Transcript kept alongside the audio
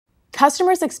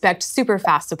Customers expect super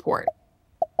fast support.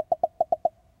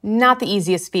 Not the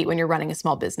easiest feat when you're running a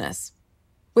small business.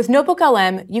 With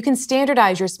NotebookLM, you can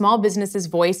standardize your small business's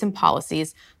voice and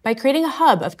policies by creating a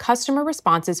hub of customer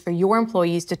responses for your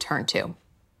employees to turn to.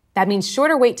 That means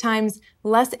shorter wait times,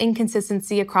 less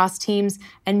inconsistency across teams,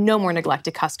 and no more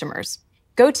neglected customers.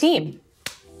 Go team!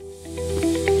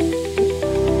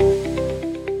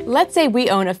 Let's say we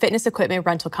own a fitness equipment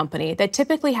rental company that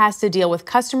typically has to deal with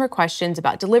customer questions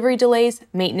about delivery delays,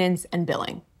 maintenance, and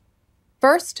billing.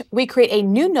 First, we create a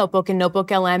new notebook in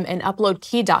NotebookLM and upload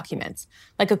key documents,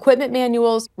 like equipment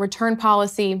manuals, return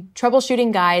policy,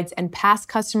 troubleshooting guides, and past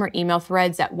customer email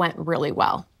threads that went really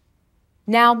well.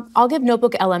 Now, I'll give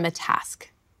NotebookLM a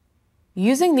task.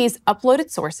 Using these uploaded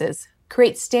sources,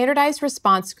 create standardized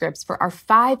response scripts for our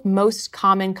 5 most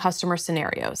common customer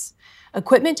scenarios: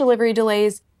 equipment delivery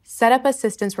delays, setup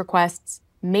assistance requests,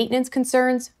 maintenance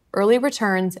concerns, early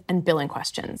returns, and billing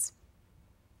questions.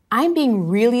 I'm being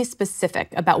really specific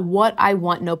about what I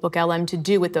want NotebookLM to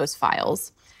do with those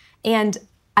files, and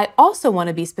I also want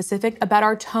to be specific about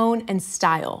our tone and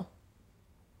style.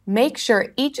 Make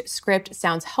sure each script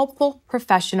sounds helpful,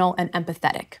 professional, and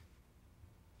empathetic.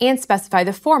 And specify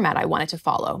the format I want it to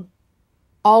follow.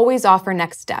 Always offer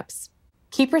next steps.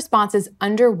 Keep responses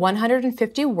under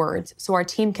 150 words so our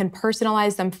team can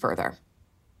personalize them further.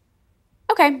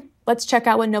 Okay, let's check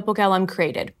out what NotebookLM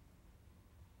created.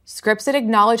 Scripts that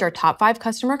acknowledge our top 5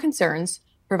 customer concerns,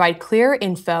 provide clear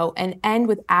info, and end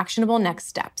with actionable next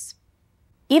steps.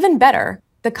 Even better,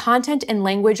 the content and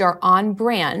language are on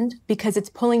brand because it's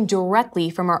pulling directly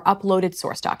from our uploaded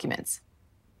source documents.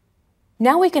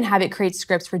 Now we can have it create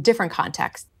scripts for different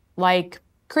contexts, like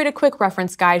create a quick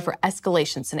reference guide for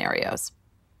escalation scenarios.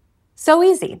 So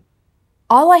easy.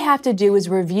 All I have to do is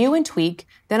review and tweak,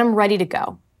 then I'm ready to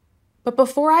go. But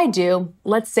before I do,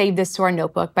 let's save this to our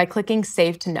notebook by clicking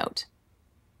Save to Note.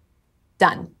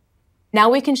 Done. Now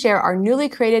we can share our newly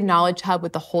created Knowledge Hub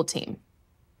with the whole team.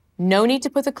 No need to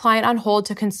put the client on hold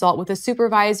to consult with a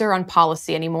supervisor on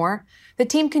policy anymore. The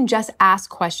team can just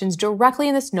ask questions directly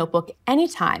in this notebook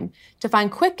anytime to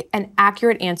find quick and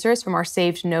accurate answers from our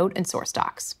saved note and source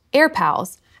docs.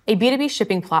 AirPals, a B2B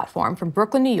shipping platform from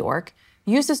Brooklyn, New York,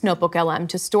 uses NotebookLM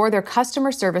to store their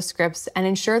customer service scripts and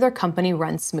ensure their company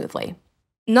runs smoothly.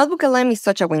 NotebookLM is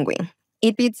such a win-win.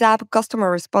 It speeds up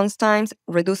customer response times,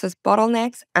 reduces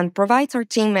bottlenecks, and provides our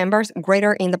team members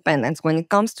greater independence when it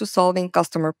comes to solving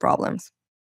customer problems.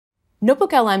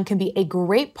 NotebookLM can be a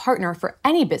great partner for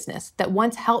any business that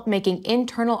wants help making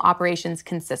internal operations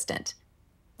consistent,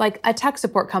 like a tech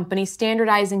support company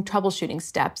standardizing troubleshooting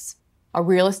steps, a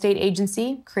real estate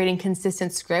agency creating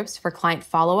consistent scripts for client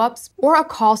follow-ups, or a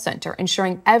call center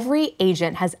ensuring every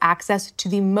agent has access to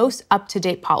the most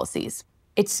up-to-date policies.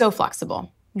 It's so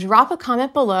flexible. Drop a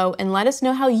comment below and let us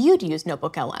know how you'd use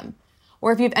NotebookLM,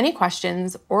 or if you have any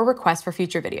questions or requests for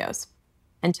future videos.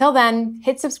 Until then,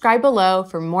 hit subscribe below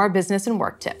for more business and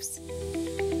work tips.